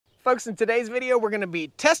Folks, in today's video, we're gonna be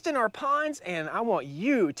testing our ponds, and I want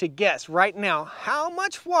you to guess right now how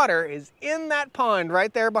much water is in that pond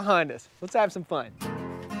right there behind us. Let's have some fun.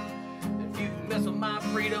 If you mess with my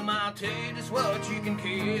freedom, I'll tell you just what you can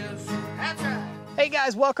kiss. That's right. Hey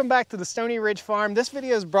guys, welcome back to the Stoney Ridge Farm. This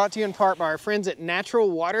video is brought to you in part by our friends at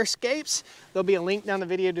Natural Waterscapes. There'll be a link down the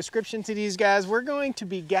video description to these guys. We're going to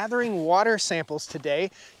be gathering water samples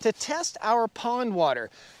today to test our pond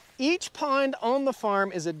water. Each pond on the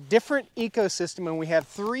farm is a different ecosystem, and we have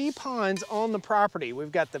 3 ponds on the property.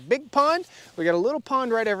 We've got the big pond, we got a little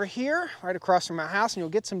pond right over here, right across from my house, and you'll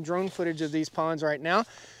get some drone footage of these ponds right now.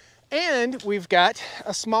 And we've got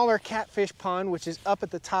a smaller catfish pond, which is up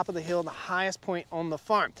at the top of the hill, the highest point on the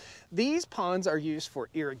farm. These ponds are used for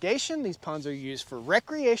irrigation, these ponds are used for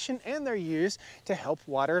recreation, and they're used to help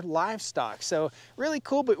water livestock. So really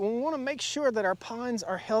cool, but we want to make sure that our ponds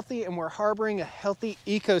are healthy and we're harboring a healthy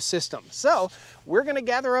ecosystem. So we're going to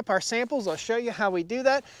gather up our samples. I'll show you how we do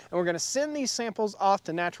that, and we're going to send these samples off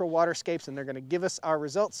to Natural Waterscapes, and they're going to give us our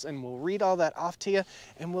results, and we'll read all that off to you,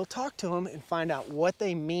 and we'll talk to them and find out what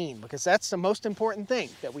they mean, because that's the most important thing,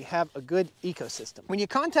 that we have a good ecosystem. When you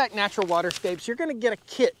contact Natural Waterscapes, you're going to get a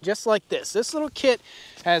kit just like this. This little kit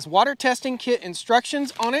has water testing kit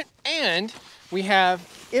instructions on it, and we have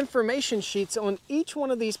information sheets on each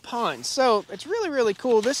one of these ponds. So it's really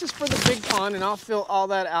cool. This is for the big pond, and I'll fill all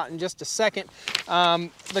that out in just a second.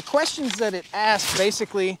 The questions that it asks,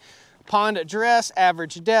 basically: pond address,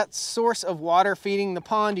 average depth, source of water feeding the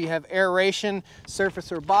pond, do you have aeration,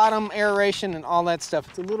 surface or bottom aeration, and all that stuff.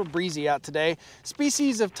 It's a little breezy out today.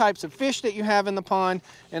 Species of types of fish that you have in the pond,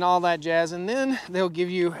 and all that jazz. And then they'll give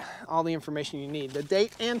you all the information you need. The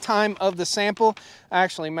date and time of the sample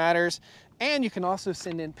actually matters. And you can also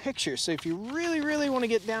send in pictures. So if you really want to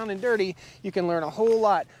get down and dirty, you can learn a whole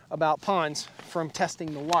lot about ponds from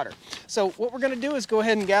testing the water. So what we're going to do is go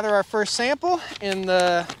ahead and gather our first sample, and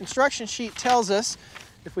the instruction sheet tells us,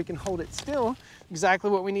 if we can hold it still, exactly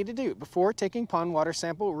what we need to do. Before taking pond water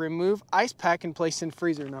sample, remove ice pack and place in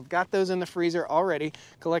freezer. And I've got those in the freezer already.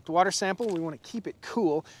 Collect water sample, we want to keep it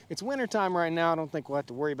cool. It's winter time right now, I don't think we'll have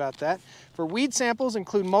to worry about that. For weed samples,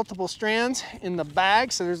 include multiple strands in the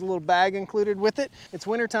bag, so there's a little bag included with it. It's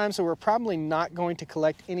winter time, so we're probably not going to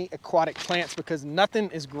collect any aquatic plants because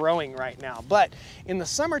nothing is growing right now. But in the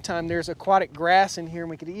summertime, there's aquatic grass in here, and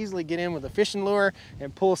we could easily get in with a fishing lure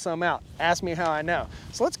and pull some out. Ask me how I know.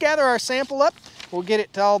 So let's gather our sample up. We'll get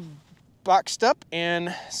it all boxed up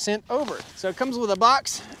and sent over. So it comes with a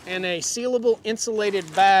box and a sealable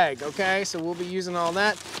insulated bag, okay? So we'll be using all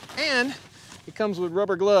that. And it comes with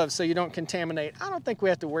rubber gloves so you don't contaminate. I don't think we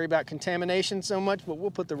have to worry about contamination so much, but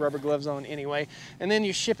we'll put the rubber gloves on anyway. And then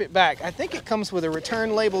you ship it back. I think it comes with a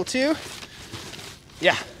return label too.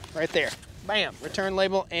 Yeah, right there. Bam, return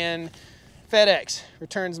label. And FedEx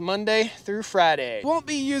returns Monday through Friday. Won't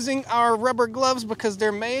be using our rubber gloves because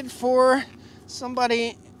they're made for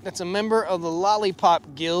somebody that's a member of the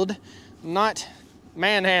Lollipop Guild, not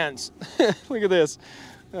man hands. Look at this.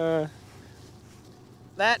 That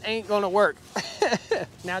ain't gonna work.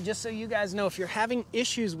 Now, just so you guys know, if you're having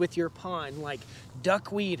issues with your pond, like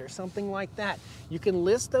duckweed or something like that, you can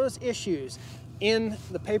list those issues in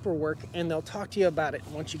the paperwork, and they'll talk to you about it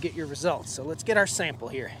once you get your results. So let's get our sample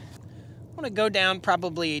here. I want to go down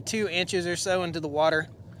probably 2 inches or so into the water.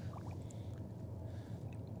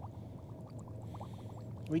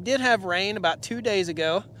 We did have rain about 2 days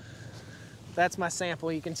ago. That's my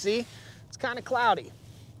sample. You can see it's kind of cloudy.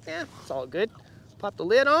 Yeah, it's all good. Pop the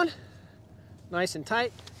lid on, nice and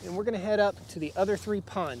tight, and we're going to head up to the other 3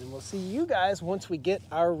 ponds, and we'll see you guys once we get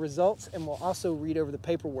our results, and we'll also read over the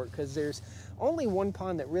paperwork, because there's only one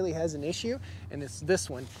pond that really has an issue, and it's this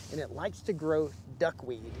one, and it likes to grow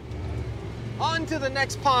duckweed. On to the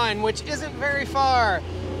next pond, which isn't very far.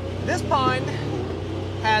 This pond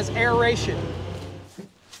has aeration.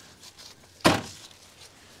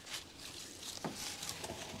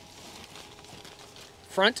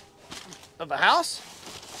 Front of the house.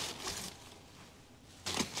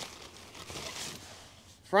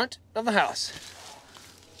 Front of the house.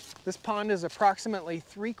 This pond is approximately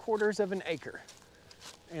 3/4 of an acre.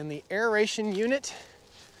 And the aeration unit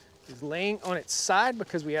is laying on its side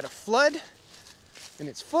because we had a flood, and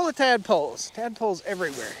it's full of tadpoles. Tadpoles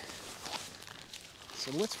everywhere.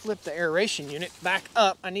 So let's flip the aeration unit back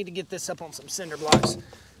up. I need to get this up on some cinder blocks.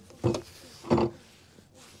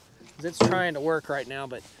 It's trying to work right now,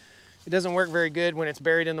 but it doesn't work very good when it's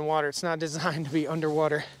buried in the water. It's not designed to be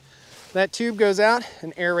underwater. That tube goes out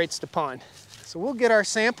and aerates the pond. So we'll get our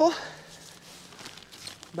sample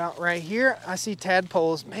about right here. I see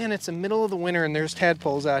tadpoles. Man, it's the middle of the winter and there's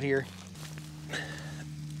tadpoles out here.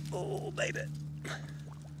 Oh, baby.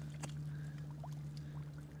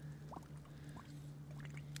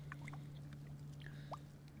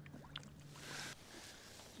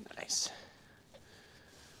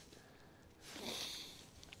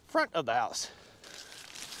 front of the house.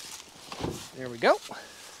 There we go.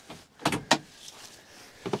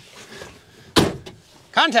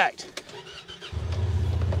 Contact.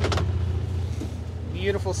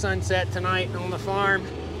 Beautiful sunset tonight on the farm.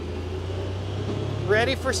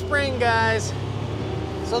 Ready for spring, guys.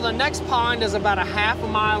 So the next pond is about a half a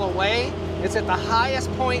mile away. It's at the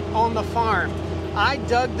highest point on the farm. I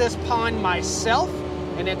dug this pond myself,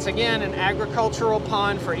 and it's again an agricultural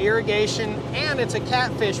pond for irrigation, and it's a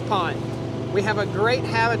catfish pond. We have a great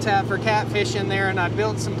habitat for catfish in there, and I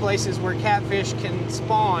built some places where catfish can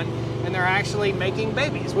spawn, and they're actually making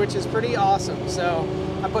babies, which is pretty awesome. So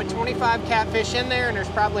I put 25 catfish in there, and there's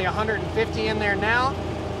probably 150 in there now,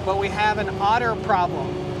 but we have an otter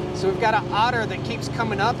problem. So we've got an otter that keeps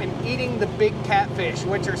coming up and eating the big catfish,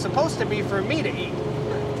 which are supposed to be for me to eat.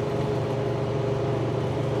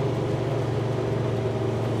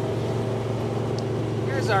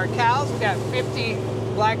 Here's our cows. We got 50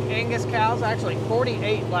 Black Angus cows, actually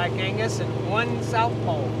 48 Black Angus and 1 South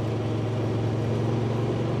Pole.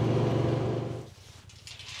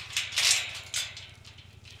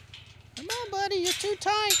 Come on, buddy, you're too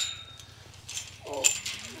tight. Oh.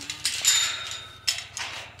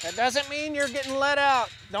 That doesn't mean you're getting let out.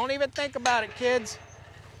 Don't even think about it, kids.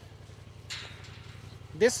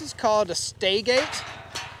 This is called a stay gate.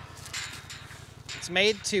 It's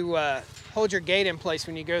made to hold your gate in place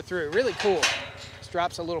when you go through. Really cool. Just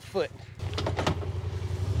drops a little foot.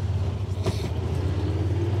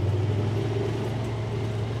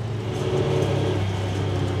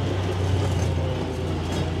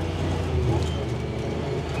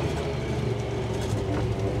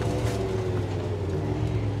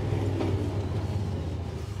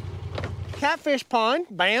 Catfish pond,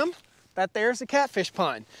 bam, that there's the catfish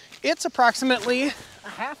pond. It's approximately a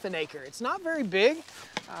half an acre. It's not very big,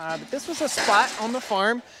 but this was a spot on the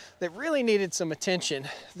farm that really needed some attention.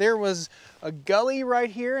 There was a gully right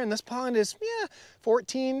here, and this pond is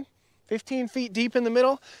 14, 15 feet deep in the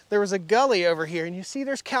middle. There was a gully over here, and you see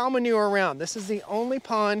there's cow manure around. This is the only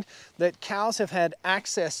pond that cows have had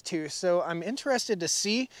access to, so I'm interested to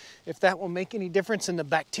see if that will make any difference in the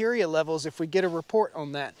bacteria levels if we get a report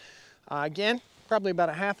on that. Again, probably about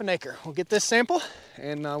a half an acre. We'll get this sample,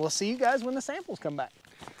 and we'll see you guys when the samples come back.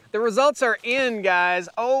 The results are in, guys.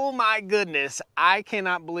 Oh my goodness. I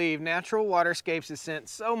cannot believe Natural Waterscapes has sent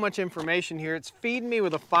so much information here. It's feeding me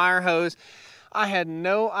with a fire hose. I had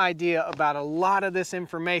no idea about a lot of this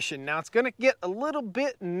information. Now it's gonna get a little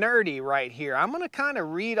bit nerdy right here. I'm gonna kind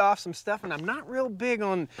of read off some stuff, and I'm not real big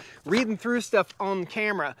on reading through stuff on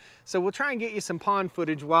camera. So we'll try and get you some pond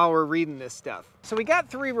footage while we're reading this stuff. So we got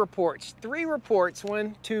 3 reports. 3 reports,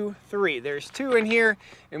 1, 2, 3. There's 2 in here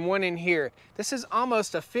and 1 in here. This is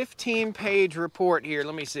almost a 15-page report here.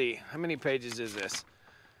 Let me see, how many pages is this?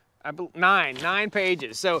 9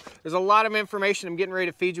 pages. So there's a lot of information. I'm getting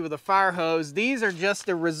ready to feed you with a fire hose. These are just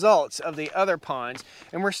the results of the other ponds.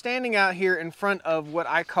 And we're standing out here in front of what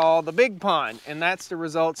I call the big pond. And that's the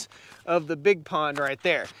results of the big pond right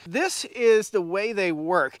there. This is the way they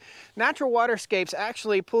work. Natural Waterscapes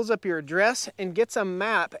actually pulls up your address and gets a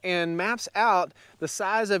map and maps out the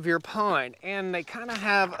size of your pond. And they kind of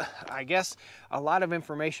have, I guess, a lot of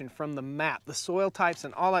information from the map, the soil types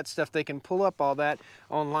and all that stuff. They can pull up all that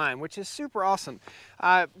online, which is super awesome.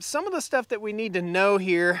 Some of the stuff that we need to know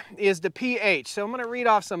here is the pH. So I'm going to read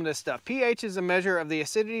off some of this stuff. pH is a measure of the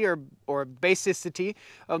acidity or basicity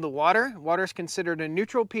of the water. Water is considered a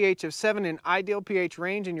neutral pH of 7, and ideal pH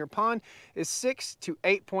range in your pond is 6 to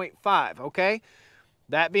 8.5, okay?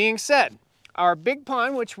 That being said, our big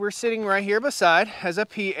pond, which we're sitting right here beside, has a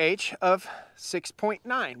pH of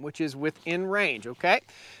 6.9, which is within range, okay?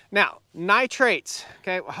 Now, nitrates,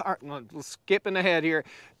 okay, we're skipping ahead here.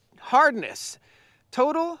 Hardness,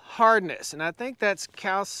 total hardness, and I think that's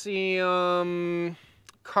calcium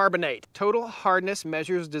carbonate. Total hardness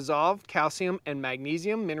measures dissolved calcium and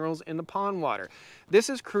magnesium minerals in the pond water.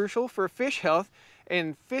 This is crucial for fish health,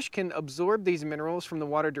 and fish can absorb these minerals from the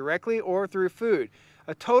water directly or through food.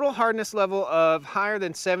 A total hardness level of higher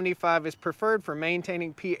than 75 is preferred for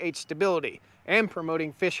maintaining pH stability and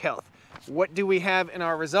promoting fish health. What do we have in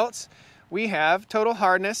our results? We have total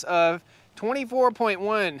hardness of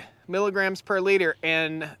 24.1 milligrams per liter,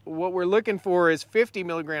 and what we're looking for is 50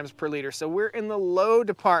 milligrams per liter. So we're in the low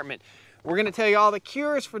department. We're going to tell you all the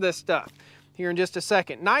cures for this stuff here in just a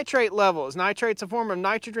second. Nitrate levels. Nitrate's a form of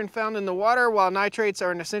nitrogen found in the water. While nitrates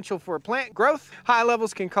are essential for plant growth, high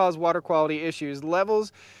levels can cause water quality issues.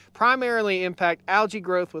 Levels primarily impact algae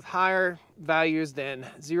growth with higher values than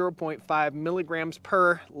 0.5 milligrams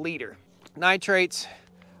per liter. Nitrates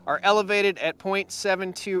are elevated at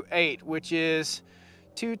 0.728, which is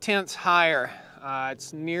 0.2 higher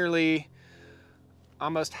It's nearly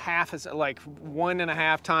almost half, as like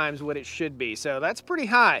 1.5 times what it should be. So that's pretty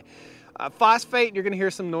high. Phosphate, you're gonna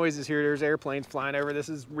hear some noises here. There's airplanes flying over. This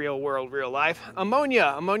is real world, real life.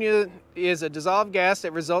 Ammonia. Ammonia is a dissolved gas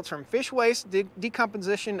that results from fish waste,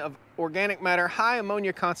 decomposition of organic matter. High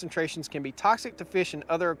ammonia concentrations can be toxic to fish and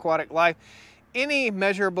other aquatic life. Any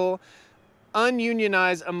measurable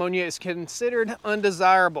ununionized ammonia is considered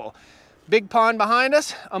undesirable. Big pond behind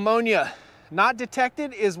us, ammonia. Not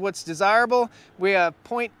detected is what's desirable. We have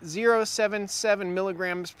 0.077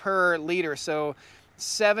 milligrams per liter, so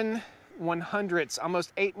 7/100ths,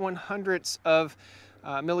 almost 8/100ths of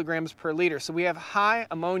milligrams per liter. So we have high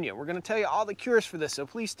ammonia. We're gonna tell you all the cures for this, so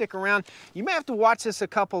please stick around. You may have to watch this a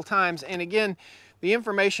couple times, and again, the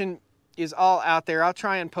information is all out there. I'll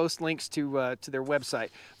try and post links to their website.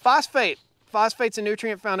 Phosphate. Phosphate's a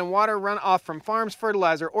nutrient found in water runoff from farms,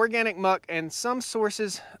 fertilizer, organic muck, and some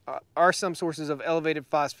sources of elevated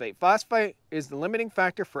phosphate. Phosphate is the limiting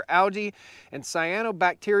factor for algae and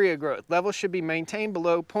cyanobacteria growth. Levels should be maintained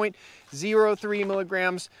below 0.03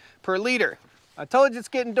 milligrams per liter. I told you it's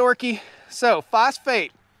getting dorky. So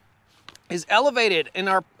phosphate is elevated in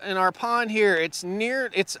our pond here. It's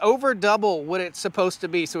over double what it's supposed to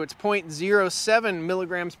be. So it's 0.07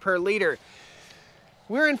 milligrams per liter.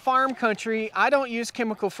 We're in farm country. I don't use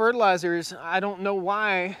chemical fertilizers. I don't know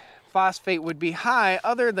why phosphate would be high,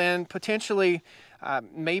 other than potentially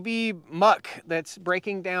maybe muck that's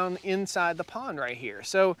breaking down inside the pond right here.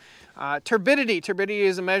 So turbidity. Turbidity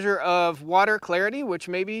is a measure of water clarity, which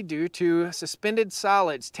may be due to suspended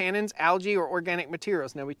solids, tannins, algae, or organic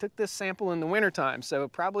materials. Now, we took this sample in the wintertime, so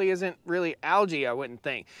it probably isn't really algae, I wouldn't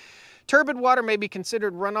think. Turbid water may be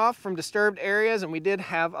considered runoff from disturbed areas, and we did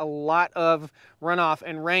have a lot of runoff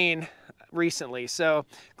and rain recently. So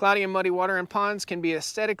cloudy and muddy water in ponds can be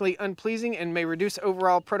aesthetically unpleasing and may reduce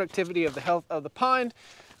overall productivity of the health of the pond.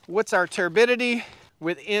 What's our turbidity?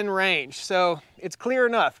 Within range. So it's clear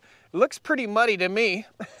enough. It looks pretty muddy to me,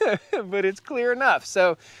 but it's clear enough.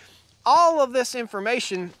 So all of this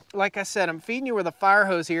information, like I said, I'm feeding you with a fire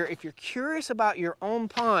hose here. If you're curious about your own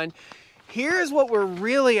pond, here's what we're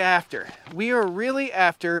really after. We are really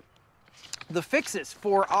after the fixes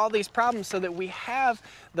for all these problems so that we have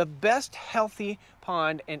the best healthy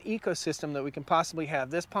pond and ecosystem that we can possibly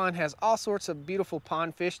have. This pond has all sorts of beautiful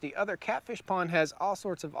pond fish. The other catfish pond has all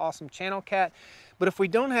sorts of awesome channel cat. But if we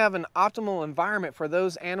don't have an optimal environment for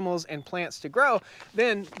those animals and plants to grow,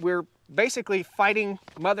 then we're basically fighting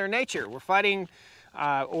Mother Nature. We're fighting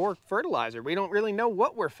or fertilizer. We don't really know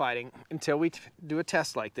what we're fighting until we do a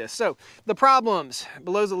test like this. So the problems,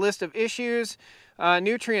 below is a list of issues.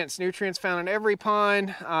 Nutrients found in every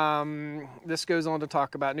pond. This goes on to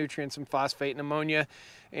talk about nutrients and phosphate and ammonia.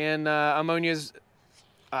 And ammonia is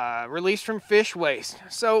released from fish waste.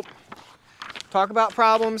 So talk about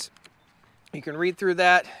problems. You can read through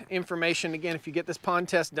that information. Again, if you get this pond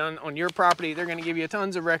test done on your property, they're going to give you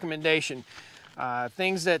tons of recommendation.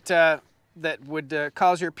 Things that would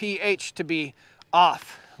cause your pH to be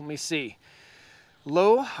off. Let me see.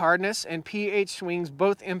 Low hardness and pH swings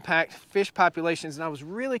both impact fish populations, and I was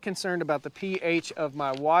really concerned about the pH of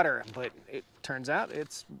my water, but it turns out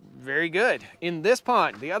it's very good in this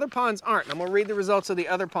pond. The other ponds aren't. I'm gonna read the results of the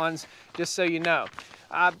other ponds just so you know.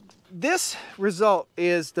 This result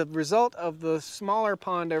is the result of the smaller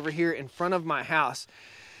pond over here in front of my house.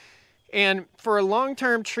 And for a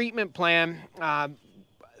long-term treatment plan,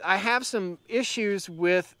 I have some issues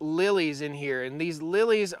with lilies in here, and these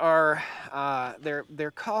lilies are,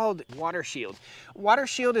 they're called water shield. Water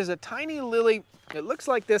shield is a tiny lily. It looks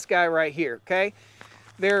like this guy right here, okay?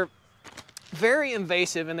 They're very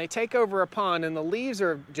invasive, and they take over a pond, and the leaves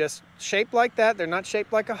are just shaped like that. They're not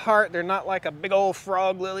shaped like a heart. They're not like a big old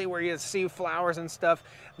frog lily where you see flowers and stuff.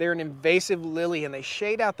 They're an invasive lily, and they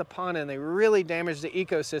shade out the pond, and they really damage the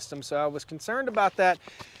ecosystem. So I was concerned about that.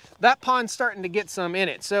 That pond's starting to get some in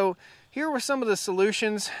it. So here were some of the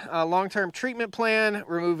solutions. Long-term treatment plan,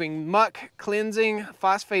 removing muck, cleansing,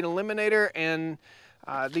 phosphate eliminator, and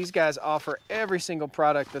these guys offer every single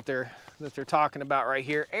product that they're talking about right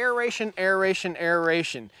here. Aeration, aeration,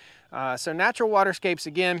 aeration. So Natural Waterscapes,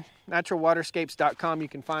 again, naturalwaterscapes.com, you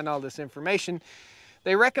can find all this information.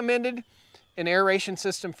 They recommended an aeration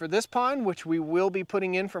system for this pond, which we will be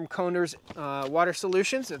putting in from Conder's Water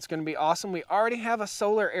Solutions. It's going to be awesome. We already have a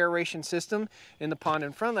solar aeration system in the pond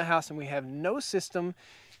in front of the house, and we have no system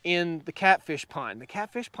in the catfish pond. The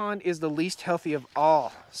catfish pond is the least healthy of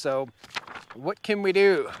all. So what can we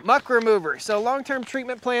do? Muck remover. So long-term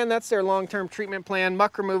treatment plan, that's their long-term treatment plan.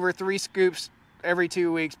 Muck remover, 3 scoops every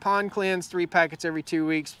 2 weeks, pond cleanse 3 packets every 2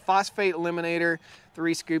 weeks, phosphate eliminator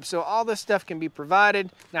 3 scoops. So all this stuff can be provided,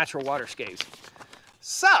 natural waterscapes.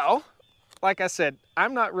 So, like I said,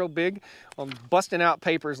 I'm not real big on busting out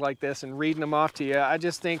papers like this and reading them off to you. I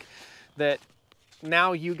just think that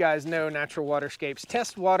now you guys know Natural Waterscapes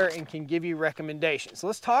test water and can give you recommendations. So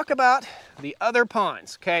let's talk about the other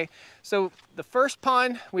ponds, okay? So the first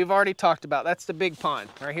pond we've already talked about. That's the big pond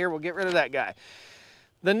right here. We'll get rid of that guy.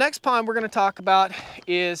 The next pond we're going to talk about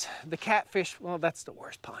is the catfish. Well, that's the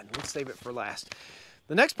worst pond. Let's save it for last.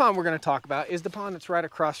 The next pond we're going to talk about is the pond that's right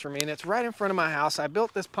across from me, and it's right in front of my house. I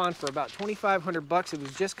built this pond for about $2,500. It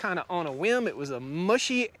was just kind of on a whim. It was a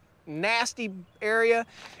mushy, nasty area,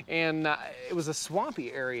 and it was a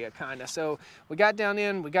swampy area kind of. So we got down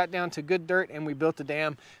to good dirt, and we built a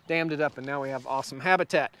dam, dammed it up, and now we have awesome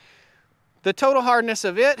habitat. The total hardness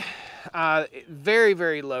of it, very,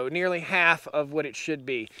 very low, nearly half of what it should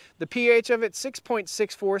be. The pH of it,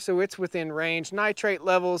 6.64, so it's within range. Nitrate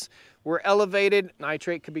levels were elevated.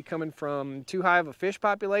 Nitrate could be coming from too high of a fish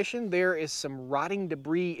population. There is some rotting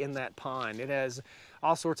debris in that pond. It has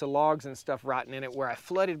all sorts of logs and stuff rotting in it where I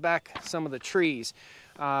flooded back some of the trees.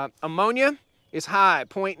 Ammonia is high,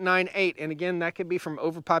 0.98, and again, that could be from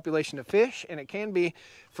overpopulation of fish, and it can be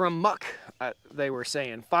from muck, they were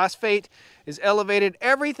saying. Phosphate is elevated.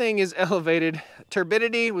 Everything is elevated.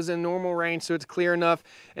 Turbidity was in normal range, so it's clear enough,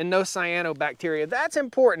 and no cyanobacteria. That's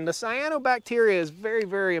important. The cyanobacteria is very,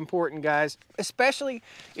 very important, guys, especially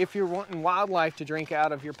if you're wanting wildlife to drink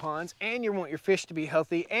out of your ponds, and you want your fish to be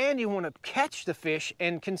healthy, and you want to catch the fish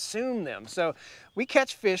and consume them. So we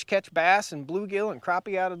catch fish, catch bass and bluegill and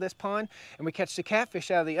crappie out of this pond, and we catch the catfish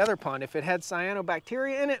out of the other pond. If it had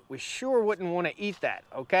cyanobacteria in it, we sure wouldn't want to eat that,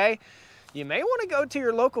 okay? You may want to go to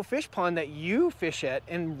your local fish pond that you fish at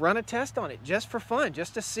and run a test on it just for fun,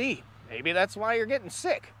 just to see. Maybe that's why you're getting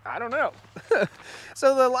sick. I don't know.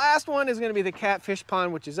 So the last one is going to be the catfish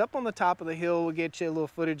pond, which is up on the top of the hill. We'll get you a little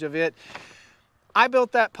footage of it. I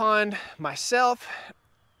built that pond myself.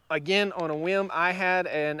 Again, on a whim. I had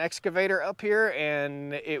an excavator up here,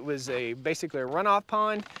 and it was basically a runoff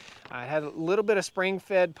pond. I had a little bit of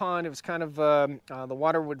spring-fed pond. It was kind of, the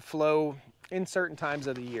water would flow in certain times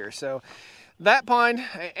of the year. So that pond,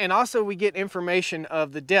 and also we get information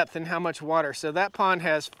of the depth and how much water. So that pond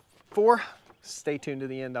has stay tuned to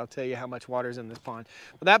the end, I'll tell you how much water is in this pond.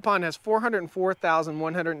 But that pond has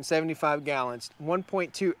 404,175 gallons,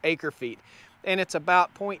 1.2 acre feet, and it's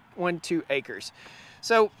about 0.12 acres.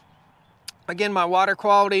 So again, my water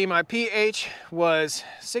quality, my pH was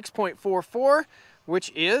 6.44,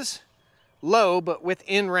 which is low, but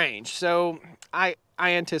within range. So I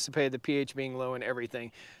anticipated the pH being low in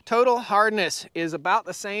everything. Total hardness is about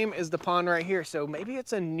the same as the pond right here. So maybe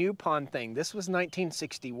it's a new pond thing. This was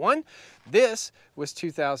 1961. This was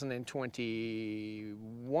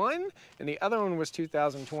 2021. And the other one was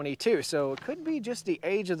 2022. So it could be just the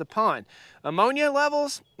age of the pond. Ammonia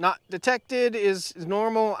levels, not detected, is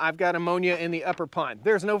normal. I've got ammonia in the upper pond.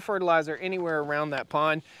 There's no fertilizer anywhere around that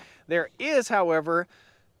pond. There is, however,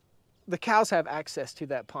 the cows have access to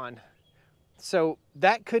that pond. So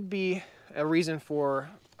that could be a reason for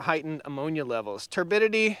heightened ammonia levels.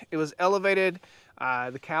 Turbidity, it was elevated.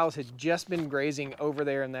 The cows had just been grazing over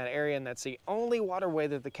there in that area, and that's the only waterway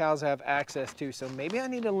that the cows have access to. So maybe I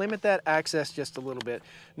need to limit that access just a little bit.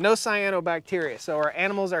 No cyanobacteria, so our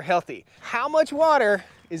animals are healthy. How much water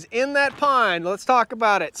is in that pond? Let's talk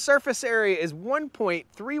about it. Surface area is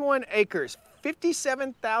 1.31 acres,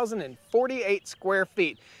 57,048 square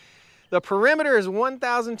feet. The perimeter is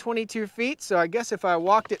 1,022 feet, so I guess if I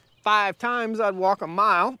walked it 5 times, I'd walk a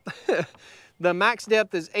mile. The max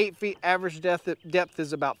depth is 8 feet, average depth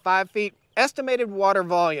is about 5 feet. Estimated water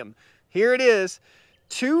volume, here it is,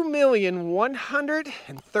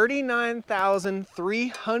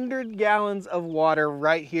 2,139,300 gallons of water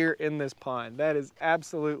right here in this pond. That is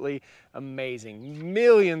absolutely amazing.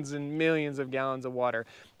 Millions and millions of gallons of water.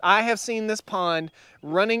 I have seen this pond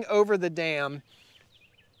running over the dam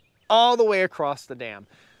all the way across the dam.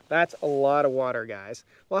 That's a lot of water, guys.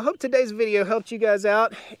 Well, I hope today's video helped you guys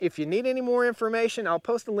out. If you need any more information, I'll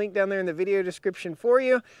post a link down there in the video description for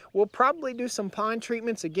you. We'll probably do some pond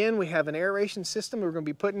treatments. Again, we have an aeration system we're going to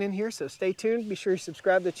be putting in here, so stay tuned. Be sure you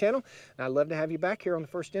subscribe to the channel. And I'd love to have you back here on the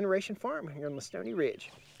First Generation Farm here on the Stoney Ridge.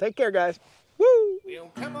 Take care, guys. Woo!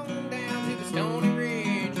 Well, come on down to the Stoney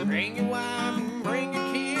Ridge, bring your wife and